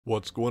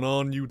What's going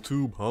on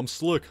YouTube? I'm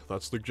Slick,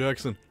 that's Slick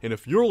Jackson, and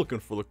if you're looking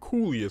for the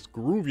coolest,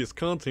 grooviest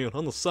content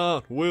on the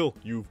site, well,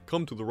 you've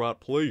come to the right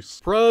place.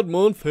 Pride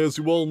Month, as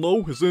you all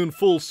know, is in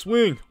full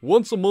swing.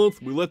 Once a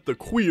month, we let the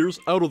queers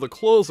out of the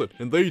closet,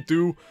 and they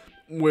do,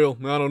 well,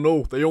 I don't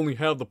know, they only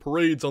have the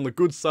parades on the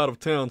good side of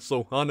town,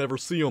 so I never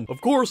see them.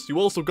 Of course, you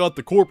also got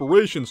the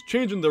corporations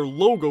changing their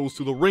logos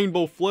to the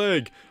rainbow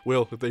flag.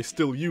 Well, if they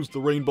still use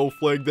the rainbow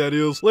flag, that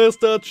is.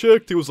 Last I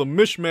checked, it was a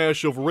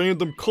mishmash of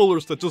random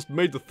colors that just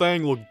made the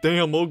thing look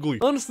damn ugly.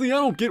 Honestly, I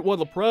don't get why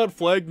the pride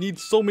flag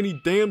needs so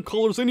many damn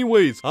colors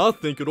anyways. I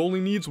think it only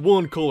needs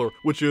one color,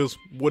 which is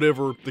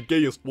whatever the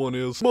gayest one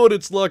is. But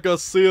it's like I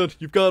said,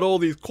 you've got all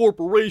these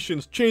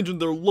corporations changing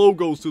their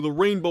logos to the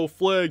rainbow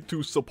flag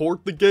to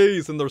support the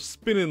gays, and they're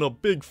spinning a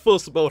big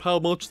fuss about how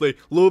much they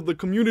love the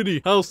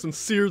community. How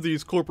sincere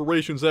these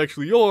corporations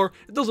actually are,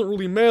 it doesn't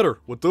really matter.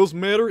 What does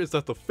matter is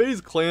that the FaZe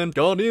Clan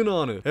got in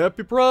on it.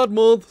 Happy Pride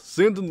Month,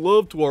 sending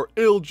love to our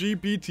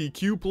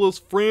LGBTQ plus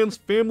friends,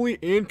 family,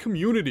 and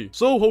community.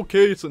 So,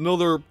 okay, it's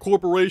another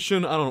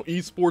corporation, I don't know,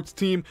 eSports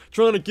team,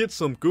 trying to get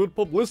some good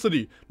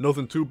publicity.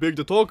 Nothing too big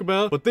to talk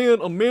about, but then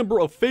a member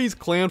of FaZe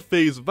Clan,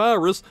 FaZe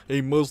Virus,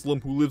 a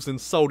Muslim who lives in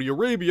Saudi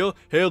Arabia,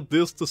 had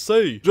this to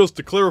say. Just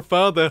to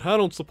clarify that I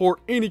don't support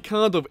any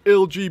kind of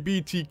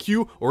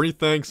LGBTQ or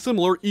anything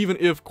similar, even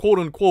if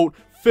quote-unquote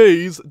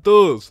FaZe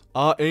does.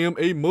 I am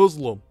a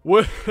Muslim.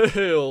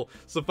 Well,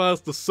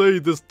 suffice to say,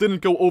 this didn't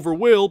go over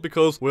well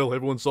because, well,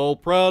 everyone's all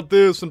proud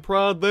this and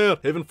proud that.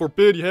 Heaven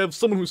forbid you have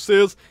someone who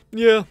says,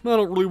 yeah, I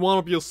don't really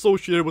want to be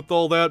associated with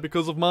all that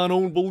because of my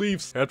own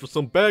beliefs. After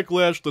some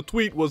backlash, the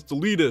tweet was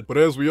deleted. But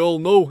as we all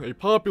know, a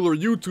popular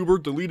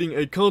YouTuber deleting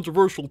a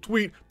controversial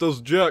tweet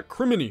does jack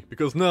criminy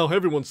because now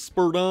everyone's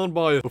spurred on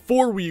by it.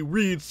 Before we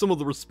read some of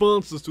the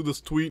responses to this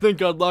tweet, I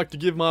think I'd like to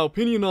give my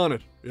opinion on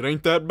it. It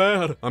ain't that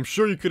bad. I'm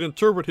sure you could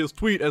interpret his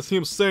tweet as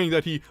him saying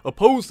that he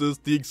opposes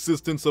the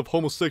existence of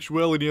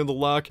homosexuality and the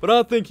like, but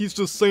I think he's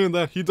just saying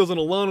that he doesn't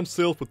align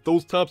himself with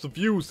those types of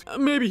views.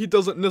 Maybe he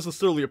doesn't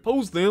necessarily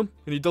oppose them,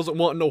 and he doesn't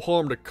want no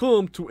harm to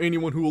come to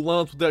anyone who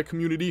aligns with that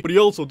community, but he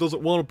also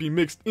doesn't want to be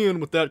mixed in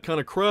with that kind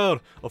of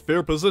crowd. A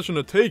fair position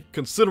to take,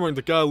 considering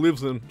the guy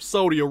lives in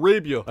Saudi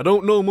Arabia. I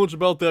don't know much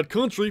about that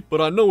country, but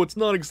I know it's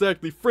not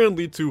exactly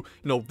friendly to,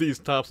 these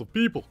types of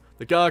people.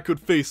 The guy could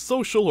face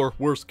social or,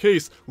 worst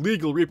case,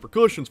 legal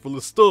repercussions for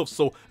this stuff,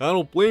 so I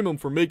don't blame him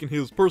for making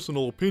his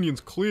personal opinions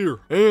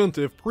clear. And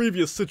if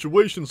previous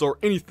situations are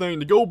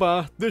anything to go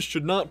by, this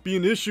should not be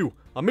an issue.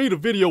 I made a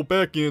video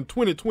back in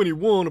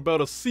 2021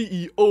 about a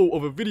CEO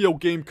of a video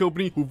game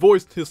company who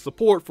voiced his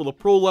support for the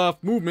pro-life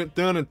movement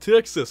down in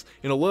Texas,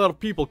 and a lot of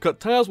people cut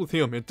ties with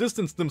him and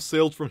distanced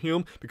themselves from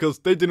him because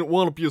they didn't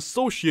want to be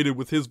associated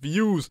with his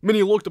views.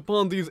 Many looked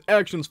upon these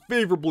actions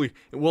favorably,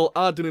 and while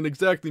I didn't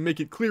exactly make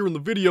it clear in the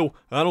video,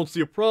 I don't see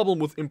a problem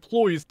with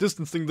employees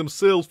distancing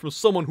themselves from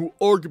someone who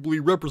arguably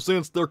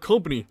represents their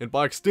company, and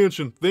by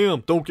extension,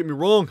 them. Don't get me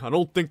wrong, I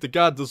don't think the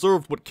guy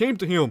deserved what came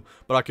to him,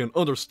 but I can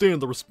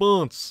understand the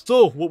response.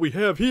 So, what we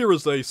have here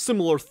is a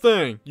similar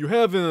thing. You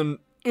have an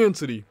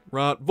entity,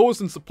 right,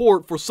 voicing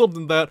support for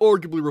something that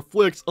arguably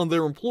reflects on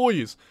their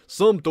employees.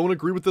 Some don't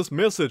agree with this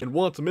message and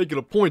want to make it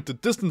a point to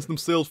distance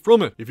themselves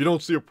from it. If you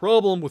don't see a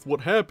problem with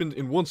what happened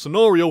in one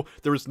scenario,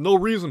 there is no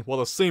reason why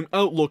the same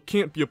outlook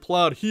can't be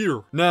applied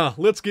here. Now,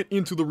 let's get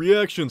into the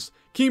reactions.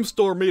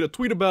 Keemstar made a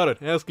tweet about it,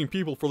 asking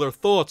people for their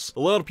thoughts. A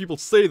lot of people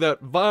say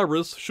that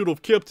Virus should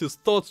have kept his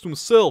thoughts to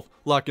himself,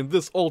 like in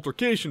this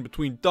altercation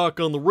between Doc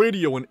on the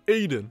radio and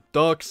Aiden.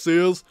 Doc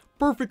says,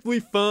 "Perfectly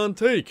fine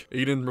take."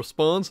 Aiden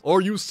responds,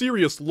 "Are you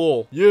serious,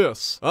 lol?"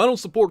 Yes. I don't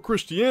support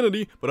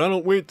Christianity, but I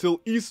don't wait till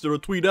Easter to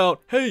tweet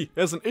out, "Hey,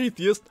 as an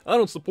atheist, I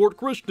don't support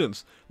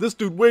Christians." This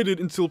dude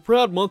waited until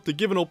Pride Month to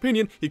give an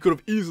opinion he could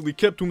have easily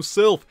kept to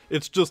himself.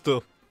 It's just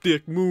a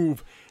dick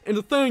move. And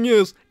the thing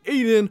is,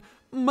 Aiden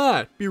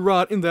might be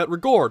right in that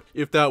regard,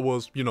 if that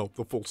was,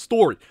 the full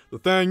story. The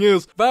thing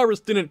is, Virus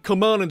didn't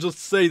come on and just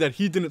say that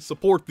he didn't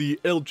support the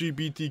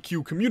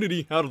LGBTQ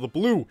community out of the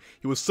blue.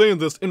 He was saying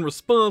this in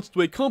response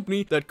to a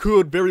company that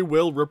could very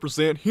well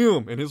represent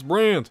him and his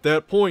brand. At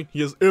that point,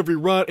 he has every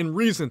right and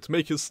reason to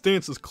make his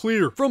stances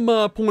clear. From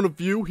my point of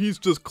view, he's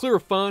just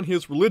clarifying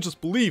his religious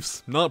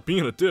beliefs, not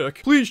being a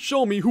dick. Please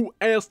show me who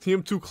asked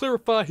him to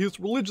clarify his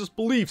religious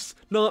beliefs.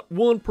 Not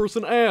one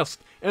person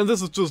asked. And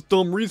this is just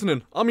dumb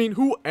reasoning. I mean,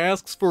 who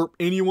asks for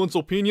anyone's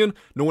opinion?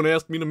 No one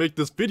asked me to make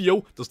this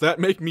video. Does that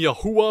make me a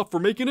hoo-ah for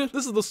making it?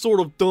 This is the sort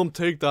of dumb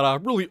take that I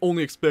really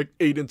only expect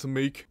Aiden to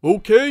make.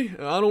 Okay,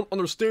 I don't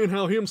understand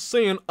how him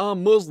saying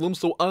I'm Muslim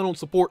so I don't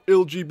support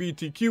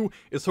LGBTQ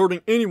is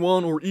hurting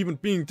anyone or even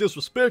being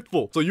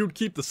disrespectful. So you'd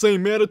keep the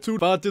same attitude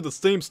if I did the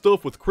same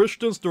stuff with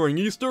Christians during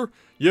Easter?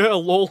 yeah,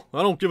 lol,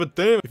 I don't give a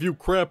damn if you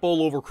crap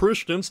all over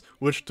Christians,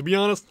 which, to be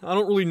honest, I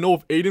don't really know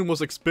if Aiden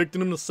was expecting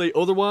him to say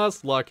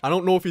otherwise. Like, I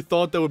don't know if he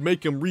thought that would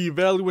make him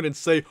reevaluate and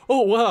say,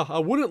 oh wow, I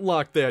wouldn't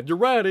like that. You're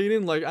right,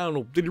 Aiden. Like, I don't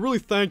know, did he really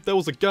think that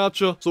was a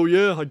gotcha? So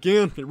yeah,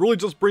 again, it really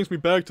just brings me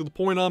back to the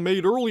point I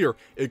made earlier.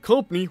 A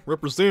company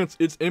represents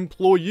its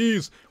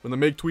employees. When they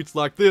make tweets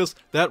like this,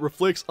 that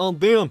reflects on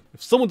them.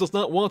 If someone does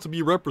not want to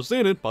be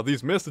represented by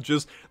these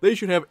messages, they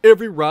should have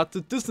every right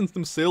to distance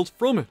themselves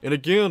from it. And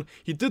again,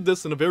 he did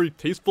this in a very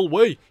tasteful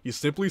way. He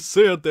simply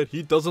said that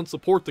he doesn't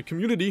support the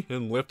community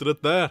and left it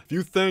at that. If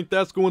you think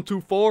that's going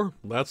too far,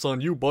 that's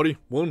on you, buddy.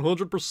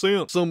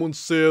 100%. Someone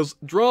says,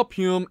 drop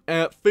him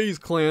at FaZe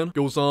Clan.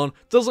 Goes on,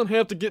 doesn't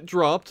have to get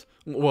dropped.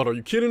 What, are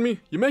you kidding me?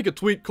 You make a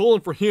tweet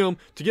calling for him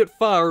to get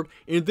fired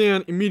and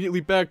then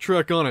immediately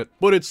backtrack on it.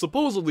 But it's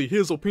supposedly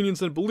his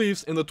opinions and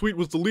beliefs, and the tweet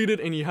was deleted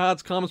and he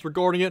hides comments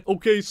regarding it.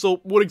 Okay, so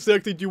what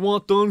exactly do you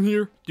want done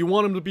here? Do you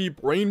want him to be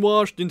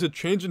brainwashed into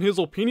changing his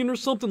opinion or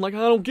something? Like, I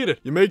don't get it.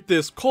 You make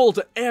this call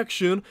to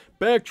action,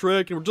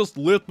 backtrack, and we're just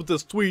left with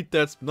this tweet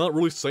that's not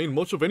really saying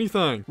much of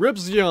anything.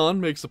 Repzion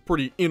makes a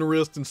pretty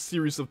interesting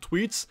series of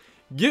tweets.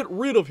 Get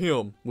rid of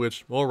him,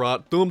 which,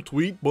 alright, dumb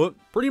tweet, but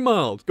pretty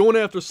mild. Going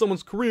after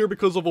someone's career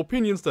because of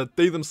opinions that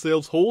they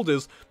themselves hold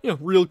is,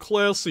 real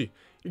classy.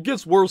 It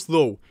gets worse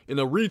though. In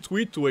a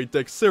retweet to a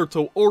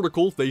Dexerto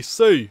article, they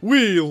say,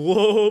 we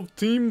love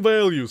team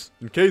values.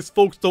 In case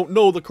folks don't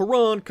know, the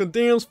Quran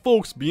condemns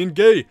folks being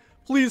gay.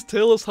 Please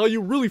tell us how you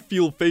really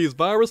feel, FaZe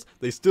Virus.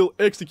 They still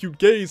execute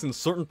gays in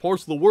certain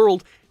parts of the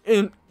world.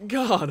 And,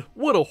 God,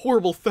 what a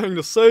horrible thing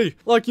to say.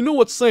 Like, you know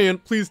what's saying,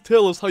 please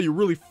tell us how you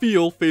really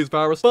feel, FaZe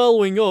Virus,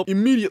 following up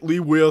immediately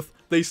with,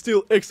 they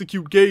still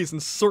execute gays in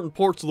certain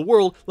parts of the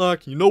world.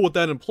 Like, you know what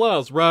that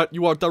implies, right?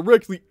 You are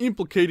directly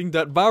implicating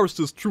that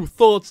Virus's true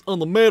thoughts on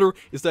the matter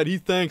is that he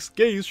thinks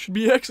gays should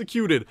be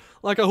executed.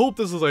 Like, I hope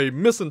this is a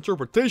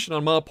misinterpretation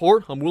on my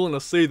part. I'm willing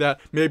to say that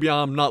maybe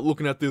I'm not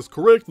looking at this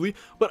correctly,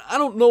 but I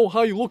don't know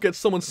how you look at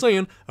someone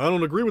saying, I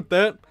don't agree with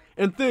that,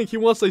 and think he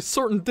wants a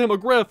certain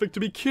demographic to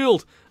be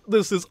killed.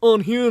 This is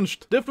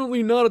unhinged.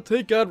 Definitely not a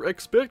take I'd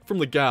expect from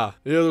the guy.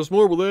 Yeah, there's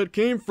more where that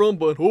came from,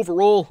 but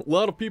overall, a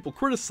lot of people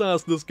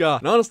criticize this guy.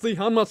 And honestly,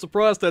 I'm not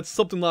surprised that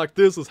something like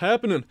this is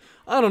happening.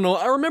 I don't know,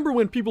 I remember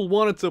when people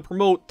wanted to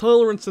promote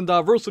tolerance and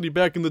diversity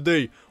back in the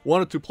day,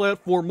 wanted to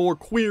platform more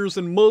queers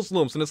and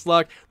Muslims, and it's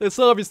like, that's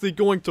obviously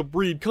going to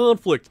breed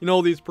conflict. You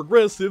know, these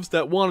progressives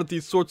that wanted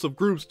these sorts of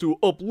groups to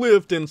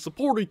uplift and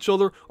support each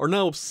other are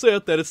now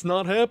upset that it's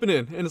not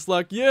happening. And it's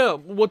like, yeah,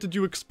 what did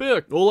you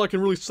expect? All I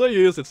can really say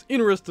is, it's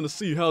interesting to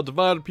see how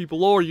divided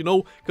people are, you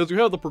know, because you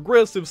have the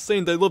progressives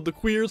saying they love the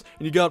queers,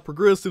 and you got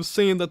progressives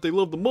saying that they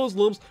love the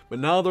Muslims, but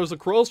now there's a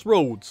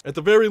crossroads. At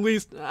the very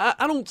least,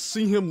 I don't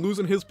see him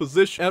losing his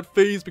position at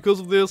FaZe because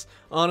of this.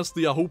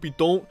 Honestly, I hope he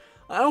don't.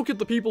 I don't get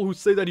the people who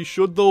say that he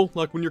should though.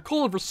 Like, when you're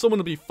calling for someone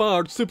to be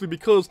fired simply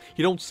because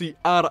he don't see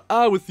eye to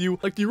eye with you,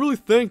 like, do you really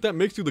think that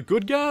makes you the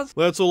good guys?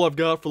 That's all I've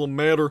got for the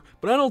matter,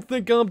 but I don't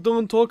think I'm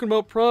done talking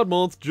about Pride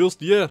Month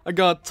just yet. I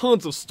got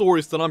tons of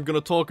stories that I'm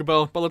gonna talk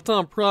about. By the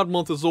time Pride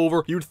Month is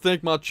over, you'd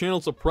think my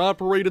channel's a pride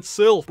parade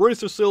itself.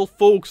 Brace yourself,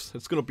 folks.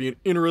 It's gonna be an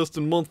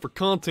interesting month for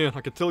content,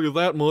 I can tell you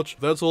that much.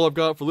 That's all I've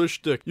got for this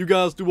shtick. You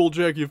guys do old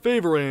Jackie a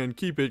favor and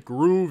keep it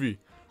groovy.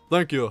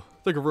 Thank you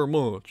very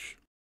much.